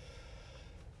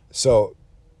 So,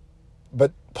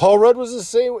 but Paul Rudd was the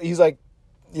same. He's like,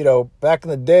 you know, back in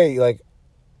the day, like,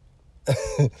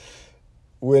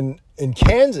 when in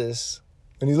Kansas,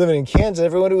 when he's living in Kansas,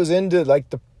 everyone who was into, like,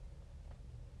 the,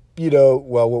 you know,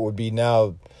 well, what would be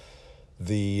now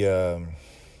the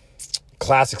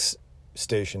classics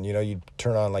station, you know, you'd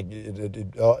turn on, like,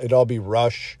 it'd all be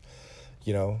Rush,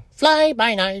 you know, Fly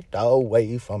By Night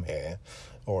Away From Here,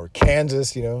 or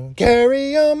Kansas, you know,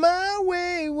 carry on my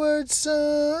wayward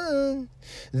son,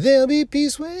 there'll be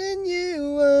peace when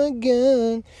you are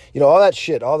gone, you know, all that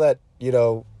shit, all that, you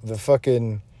know, the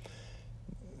fucking,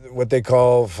 what they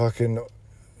call fucking,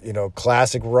 you know,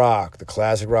 classic rock, the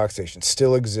classic rock station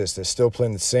still exists. They're still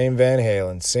playing the same Van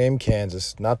Halen, same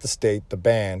Kansas, not the state, the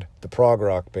band, the prog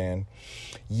rock band.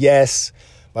 Yes,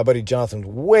 my buddy Jonathan's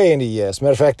way into Yes.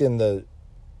 Matter of fact, in the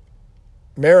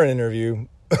Marin interview,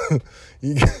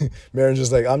 Marin's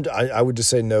just like, I would just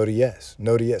say no to Yes.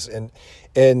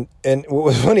 And what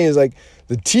was funny is like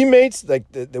the teammates like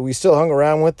that we still hung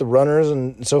around with, the runners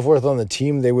and so forth on the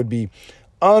team, they would be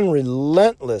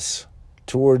unrelentless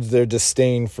towards their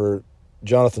disdain for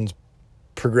Jonathan's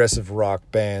progressive rock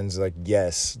bands like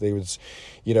Yes. They would,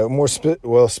 you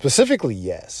know, specifically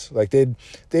Yes. Like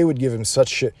they would give him such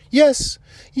shit. Yes.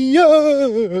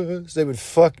 They would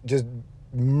just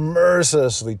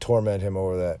mercilessly torment him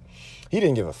over that. He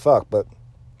didn't give a fuck, but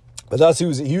that's he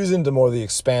was into more of the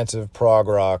expansive prog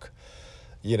rock,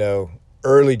 you know,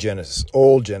 early Genesis,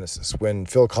 old Genesis, when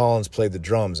Phil Collins played the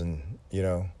drums and, you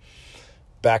know,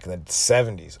 back in the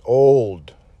 70s,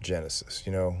 old Genesis,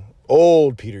 you know,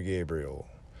 old Peter Gabriel,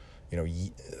 you know,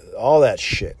 all that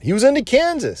shit. He was into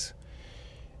Kansas.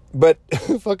 But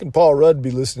fucking Paul Rudd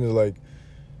be listening to like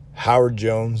Howard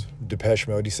Jones, Depeche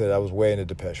Mode. He said I was way into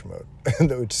Depeche Mode,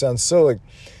 which sounds so like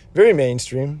very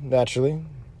mainstream, naturally.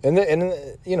 And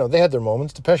you know, they had their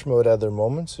moments. Depeche Mode had their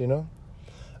moments, you know.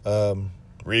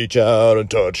 Reach out and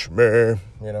touch me, you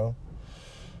know.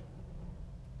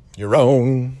 Your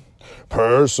own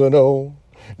personal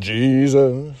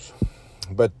Jesus.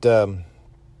 But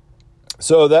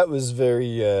so that was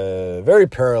very very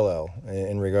parallel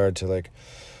in regard to like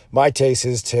my taste,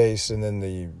 his taste, and then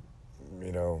the,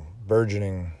 you know,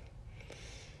 burgeoning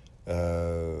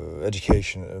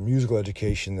education, musical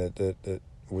education that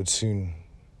would soon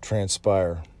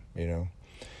transpire, you know,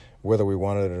 whether we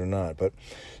wanted it or not. But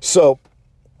so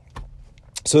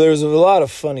there was a lot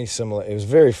of funny it was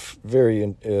very very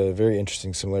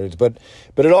interesting similarities, but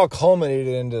it all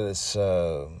culminated into this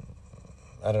I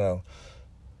don't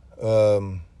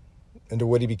know, into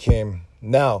what he became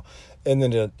now, and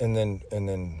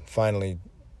then finally,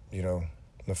 you know,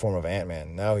 in the form of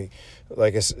Ant-Man. Now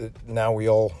now we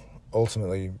all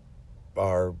ultimately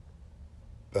are,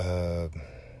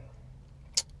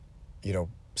 you know,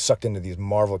 sucked into these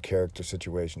Marvel character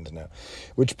situations now,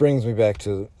 which brings me back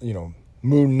to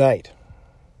Moon Knight.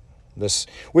 This,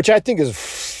 which I think is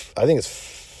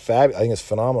fabulous. I think it's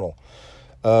phenomenal.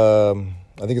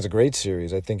 I think it's a great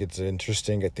series. I think it's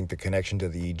interesting. I think the connection to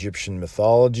the Egyptian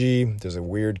mythology. There's a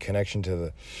weird connection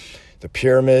to the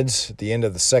pyramids. At the end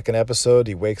of the second episode,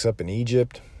 he wakes up in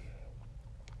Egypt.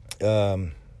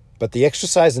 But the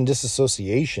exercise in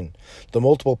disassociation, the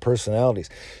multiple personalities.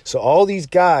 So all these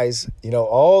guys,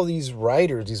 all these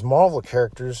writers, these Marvel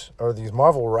characters, or these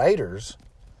Marvel writers,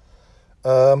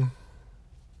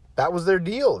 that was their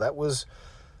deal. That was,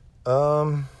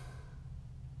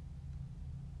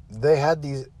 they had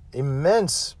these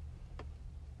immense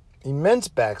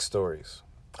backstories.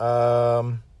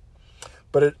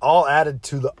 But it all added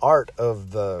to the art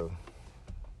of the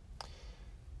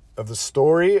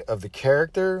story, of the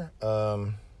character,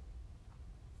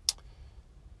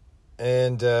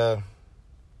 and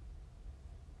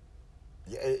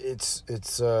it's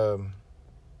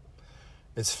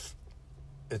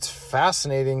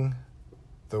fascinating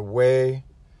the way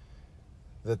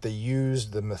that they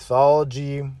used the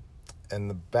mythology and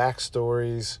the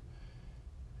backstories,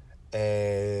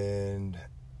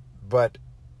 but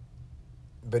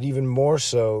even more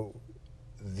so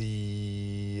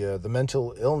the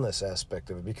mental illness aspect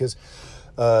of it, because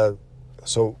so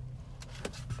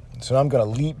I'm going to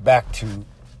leap back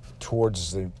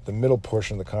towards the middle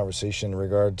portion of the conversation in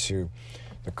regard to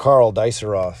the Karl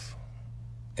Deisseroth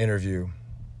interview,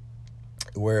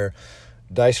 where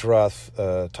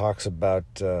Deisseroth talks about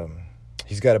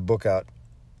he's got a book out.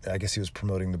 I guess he was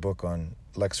promoting the book on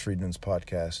Lex Friedman's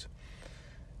podcast,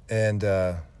 and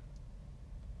the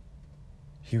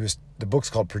book's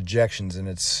called Projections, and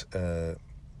it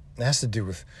has to do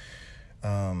with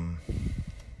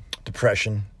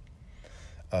depression,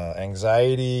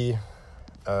 anxiety,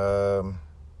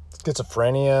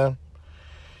 schizophrenia.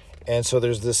 And so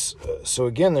there's this,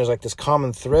 there's like this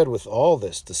common thread with all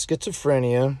this: the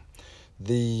schizophrenia,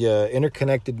 the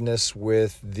interconnectedness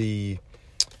with the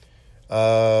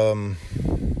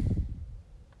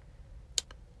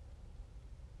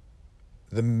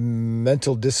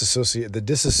mental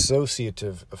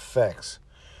dissociative effects,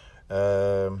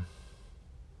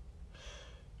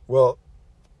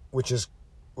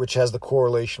 which has the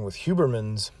correlation with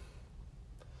Huberman's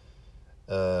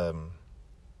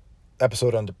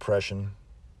episode on depression,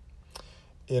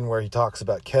 in where he talks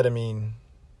about ketamine,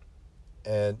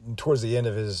 and towards the end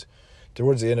of his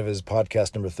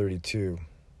podcast number 32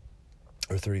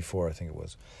 or 34, I think it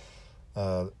was,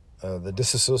 the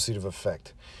dissociative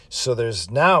effect. So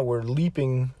we're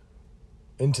leaping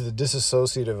into the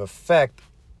dissociative effect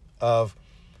of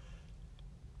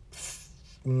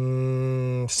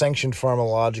sanctioned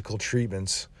pharmacological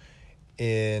treatments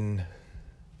in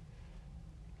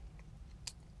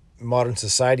modern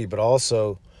society, but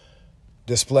also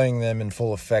displaying them in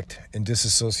full effect in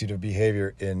dissociative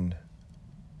behavior in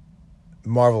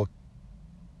Marvel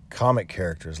comic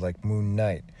characters like Moon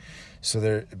Knight.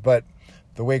 But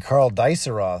the way Karl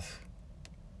Deisseroth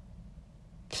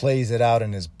plays it out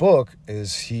in his book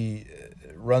is he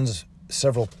runs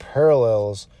several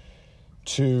parallels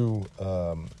to,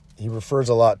 he refers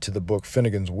a lot to the book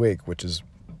Finnegan's Wake, which is,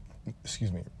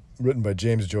 written by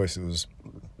James Joyce. It was,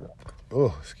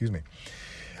 one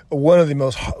of the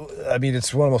most,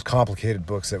 it's one of the most complicated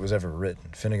books that was ever written.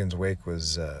 Finnegan's Wake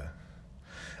was,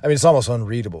 it's almost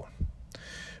unreadable.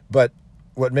 But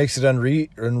what makes it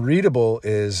unreadable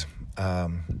is,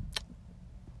 and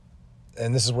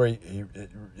this is where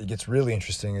it gets really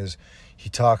interesting, is he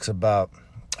talks about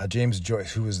James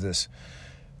Joyce, who was this,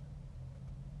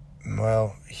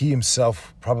 he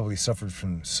himself probably suffered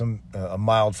from a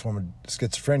mild form of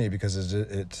schizophrenia because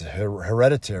it's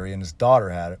hereditary, and his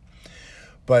daughter had it.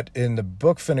 But in the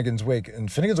book Finnegan's Wake,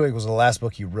 and Finnegan's Wake was the last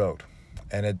book he wrote,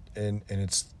 and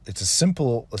it's a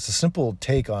simple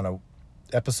take on a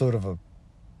episode of a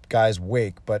guy's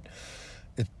wake, but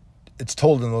it's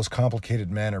told in the most complicated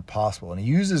manner possible. And he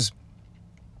uses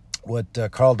what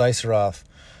Karl Deisseroth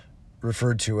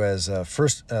referred to as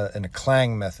first in a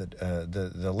clang method.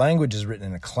 The language is written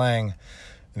in a clang,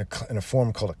 in a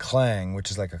form called a clang, which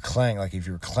is like a clang, like if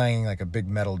you're clanging like a big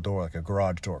metal door, like a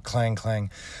garage door. Clang, clang.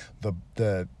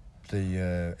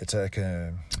 It's like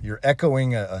you're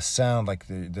echoing a sound. Like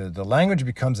the language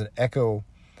becomes an echo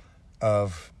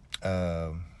of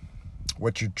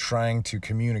what you're trying to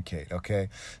communicate. Okay,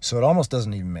 so it almost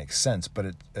doesn't even make sense,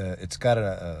 but it's got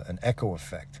an echo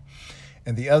effect.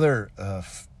 And the other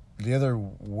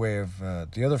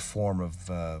form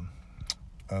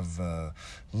of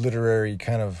literary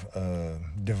kind of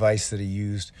device that he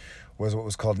used was what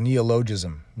was called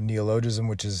neologism. Neologism,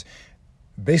 which is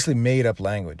basically made up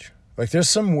language. Like there's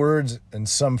some words and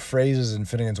some phrases in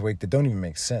Finnegan's Wake that don't even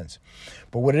make sense.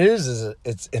 But what it is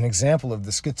it's an example of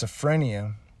the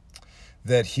schizophrenia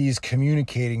that he's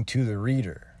communicating to the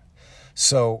reader.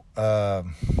 So,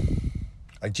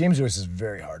 like James Joyce is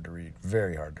very hard to read,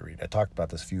 very hard to read. I talked about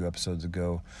this a few episodes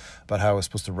ago about how I was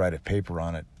supposed to write a paper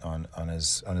on it on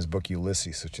his book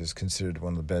Ulysses, which is considered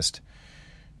one of the best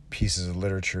pieces of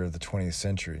literature of the 20th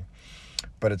century.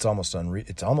 But it's almost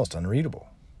unreadable.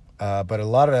 But a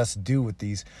lot of it has to do with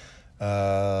these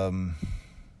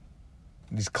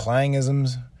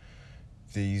clangisms,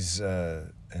 these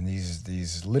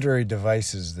literary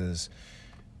devices,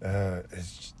 that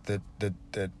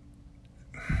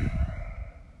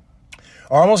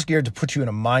are almost geared to put you in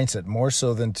a mindset more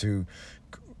so than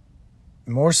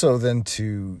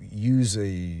to use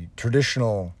a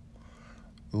traditional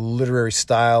literary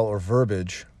style or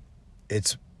verbiage.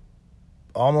 It's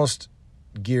almost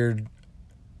geared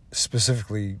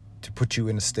specifically to put you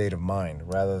in a state of mind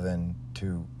rather than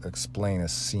to explain a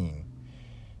scene,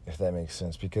 if that makes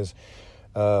sense. Because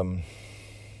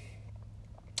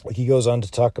like he goes on to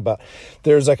talk about,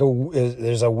 there's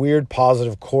a weird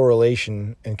positive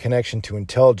correlation and connection to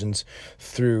intelligence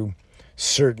through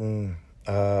certain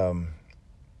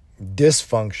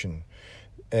dysfunction.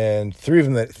 And three of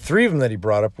them that he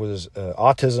brought up was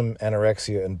autism,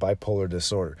 anorexia, and bipolar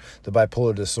disorder. The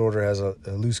bipolar disorder has a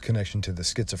loose connection to the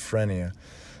schizophrenia,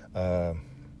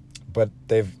 but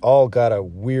they've all got a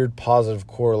weird positive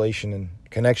correlation and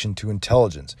connection to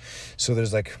intelligence. So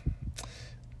there's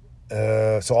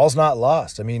so all's not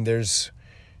lost. I mean, there's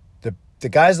the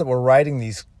guys that were writing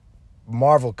these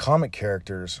Marvel comic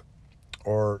characters,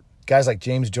 or guys like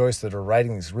James Joyce that are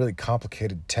writing these really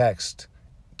complicated text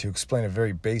to explain a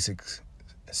very basic,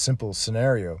 simple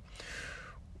scenario,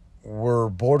 were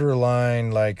borderline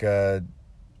like the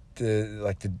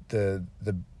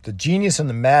genius and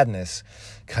the madness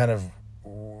kind of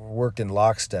worked in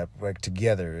lockstep, like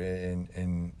together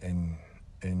in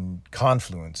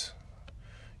confluence,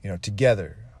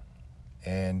 together.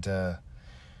 And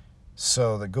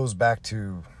so that goes back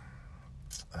to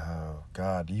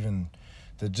even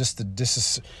the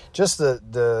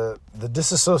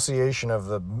disassociation of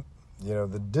the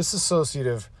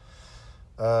dissociative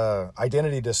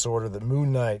identity disorder that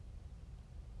Moon Knight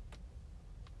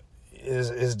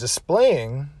is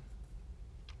displaying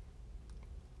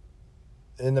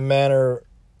in the manner,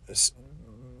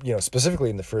 specifically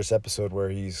in the first episode where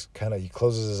he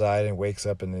closes his eye and wakes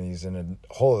up and then he's in a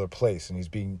whole other place and he's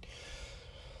being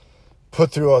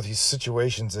put through all these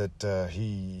situations that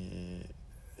he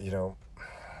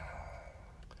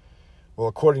well,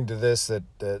 according to this,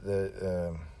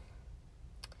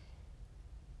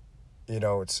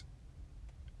 it's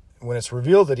when it's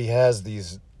revealed that he has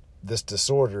this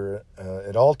disorder,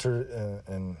 it alters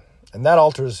and that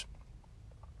alters,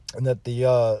 and that the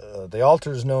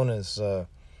alters known as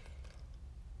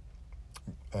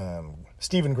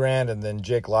Stephen Grant and then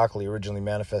Jake Lockley originally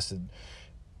manifested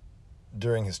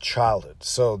during his childhood.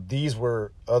 So these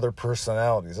were other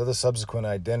personalities, other subsequent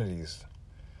identities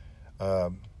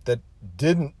that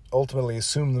didn't ultimately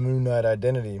assume the Moon Knight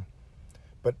identity,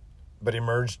 but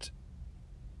emerged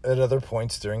at other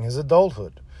points during his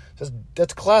adulthood.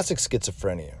 That's classic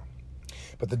schizophrenia.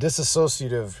 But the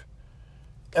dissociative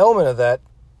element of that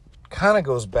kind of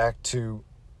goes back to,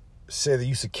 say, the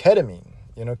use of ketamine.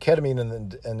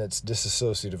 Ketamine and its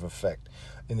dissociative effect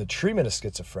in the treatment of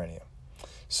schizophrenia.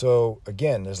 So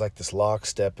again, there's like this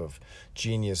lockstep of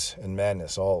genius and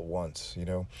madness all at once,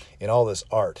 in all this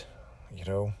art,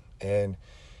 and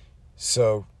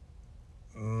so,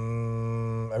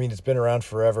 it's been around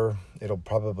forever. It'll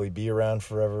probably be around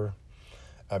forever.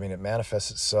 It manifests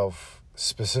itself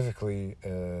specifically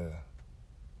in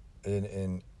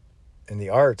the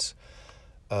arts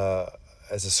as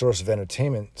a source of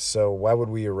entertainment. So why would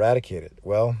we eradicate it?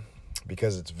 Well,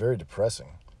 because it's very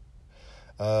depressing.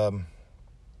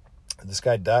 This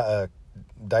guy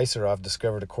Deisseroth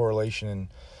discovered a correlation in,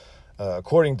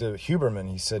 according to Huberman,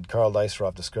 he said Karl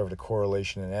Deisseroth discovered a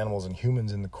correlation in animals and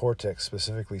humans in the cortex,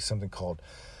 specifically something called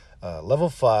level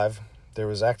 5. There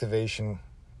was activation.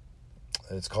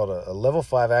 It's called a level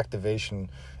 5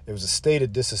 activation. It was a state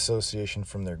of disassociation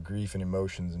from their grief and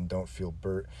emotions, and don't feel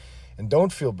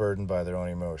burdened by their own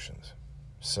emotions.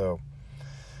 So,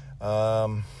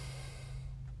 man,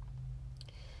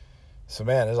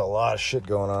 there's a lot of shit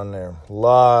going on there.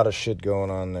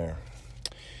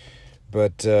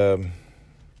 But a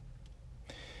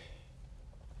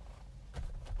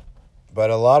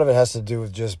lot of it has to do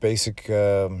with just basic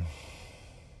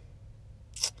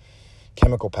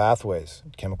chemical pathways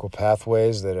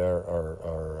that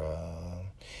are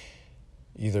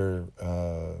either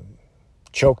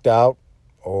choked out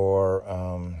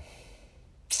or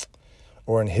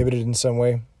inhibited in some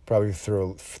way, probably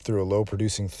through a low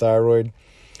producing thyroid,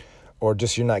 or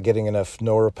just you're not getting enough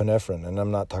norepinephrine. And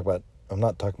I'm not talking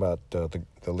about the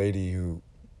lady who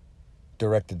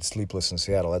directed Sleepless in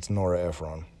Seattle. That's Nora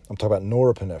Ephron. I'm talking about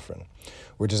norepinephrine,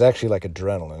 which is actually like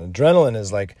adrenaline. Adrenaline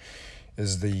is like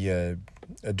dopamine.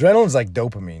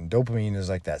 Dopamine is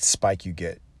like that spike you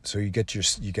get. So you get your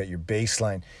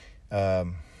baseline. I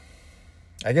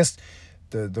guess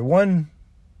the one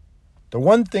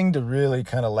thing to really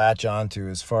kind of latch onto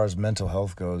as far as mental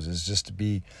health goes is just to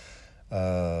be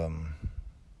to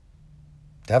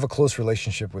have a close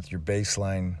relationship with your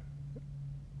baseline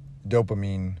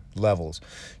dopamine levels,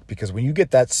 because when you get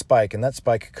that spike, and that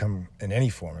spike could come in any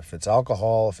form, if it's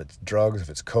alcohol, if it's drugs, if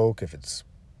it's coke, if it's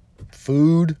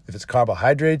food, if it's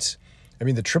carbohydrates. I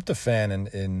mean, the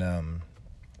tryptophan in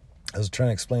I was trying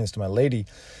to explain this to my lady.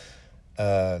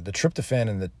 The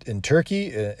tryptophan in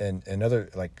turkey and other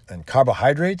and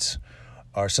carbohydrates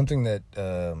are something that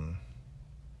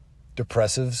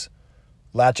depressives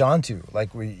latch onto.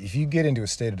 If you get into a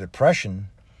state of depression,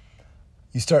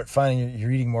 you start finding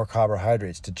you're eating more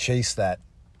carbohydrates to chase that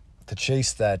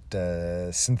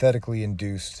synthetically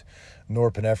induced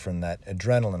norepinephrine, that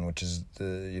adrenaline, which is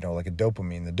like a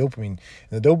dopamine. The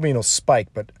dopamine will spike,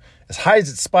 but as high as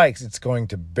it spikes, it's going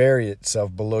to bury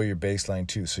itself below your baseline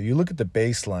too. So you look at the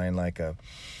baseline like a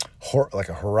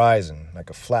horizon, like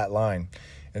a flat line,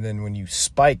 and then when you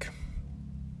spike,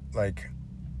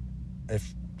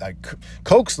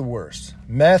 coke's the worst.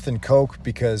 Meth and coke,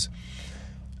 because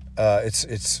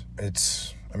it's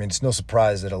no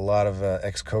surprise that a lot of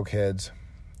ex-coke heads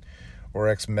or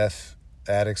ex-meth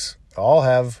addicts all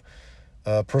have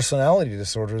personality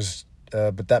disorders,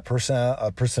 but that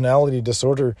personality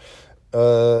disorder,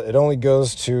 it only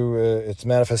goes to its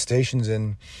manifestations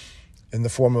in the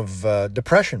form of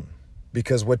depression,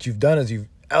 because what you've done is you've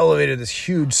elevated this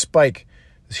huge spike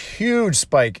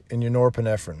in your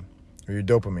norepinephrine or your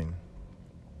dopamine.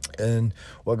 And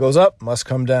what goes up must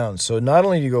come down. So not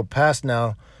only do you go past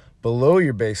now below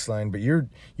your baseline, but you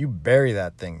bury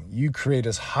that thing. You create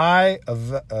as high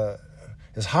a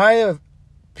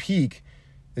peak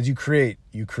as you create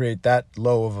that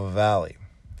low of a valley.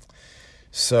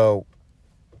 So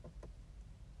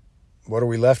what are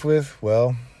we left with?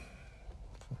 Well,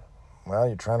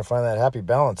 you're trying to find that happy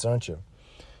balance, aren't you?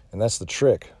 And that's the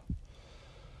trick.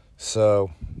 So,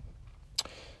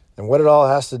 and what it all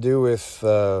has to do with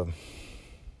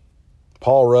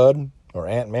Paul Rudd or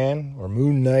Ant-Man or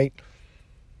Moon Knight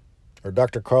or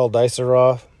Dr. Karl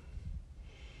Deisseroth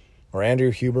or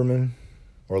Andrew Huberman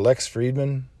or Lex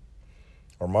Friedman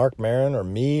or Mark Maron or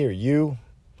me or you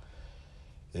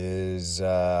is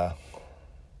I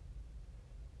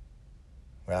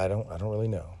don't really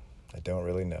know.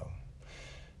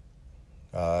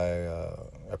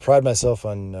 I pride myself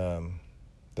on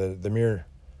the mere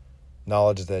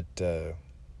knowledge that the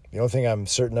only thing I'm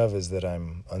certain of is that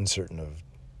I'm uncertain of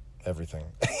everything.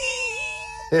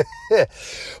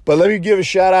 But let me give a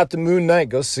shout out to Moon Knight.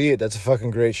 Go see it. That's a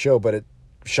fucking great show. But it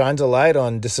shines a light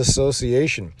on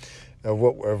disassociation of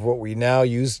what we now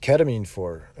use ketamine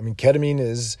for. I mean, ketamine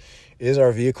is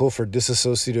our vehicle for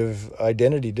dissociative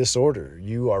identity disorder.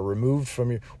 You are removed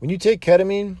from when you take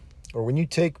ketamine or when you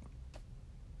take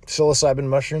psilocybin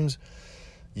mushrooms,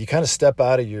 you kind of step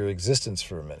out of your existence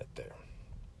for a minute there.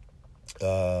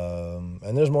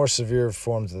 And there's more severe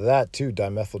forms of that too.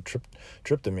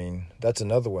 Dimethyltryptamine. That's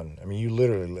another one. I mean, you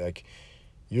literally,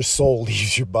 your soul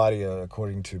leaves your body,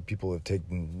 according to people who have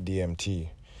taken DMT,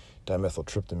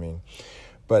 dimethyltryptamine.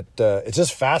 But it's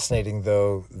just fascinating,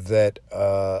 though, that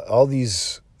all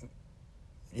these,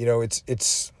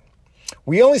 it's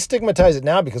we only stigmatize it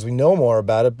now because we know more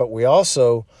about it, but we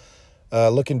also,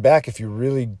 looking back, if you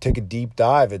really take a deep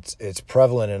dive, it's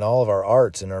prevalent in all of our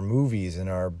arts, in our movies, in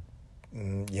our,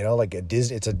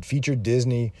 it's a featured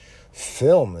Disney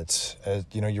film. It's,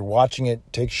 you're watching it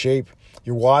take shape.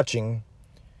 You're watching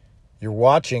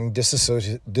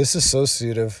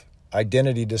dissociative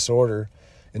identity disorder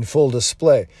in full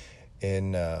display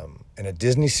in a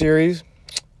Disney series,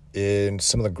 in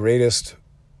some of the greatest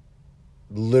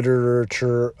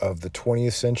literature of the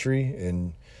 20th century,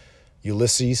 in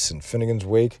Ulysses and Finnegan's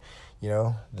Wake.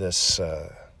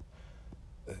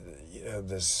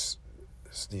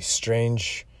 These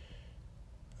strange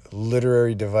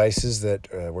literary devices that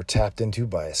were tapped into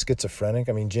by a schizophrenic.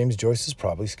 I mean, James Joyce is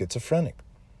probably schizophrenic.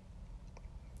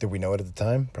 Did we know it at the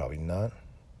time? Probably not.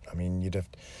 I mean,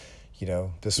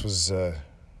 this was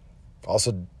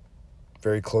also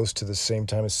very close to the same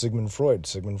time as Sigmund Freud.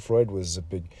 Sigmund Freud was a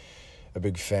big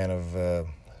fan of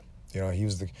He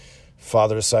was the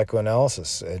father of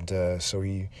psychoanalysis, and so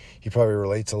he probably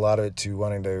relates a lot of it to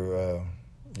wanting to,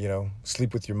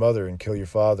 sleep with your mother and kill your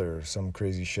father or some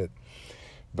crazy shit.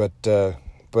 But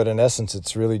in essence,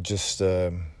 it's really just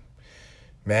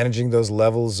managing those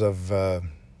levels of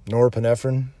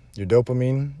norepinephrine, your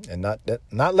dopamine, and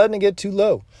not letting it get too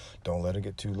low. Don't let it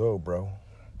get too low, bro.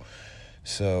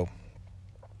 So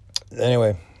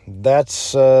anyway,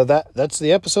 that's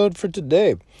the episode for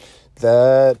today.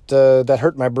 That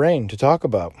hurt my brain to talk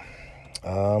about.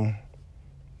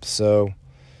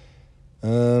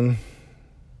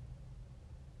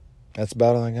 That's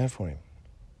about all I got for you.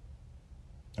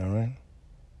 All right.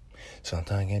 So I'll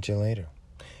talk at you later.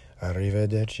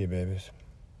 Arrivederci, babies.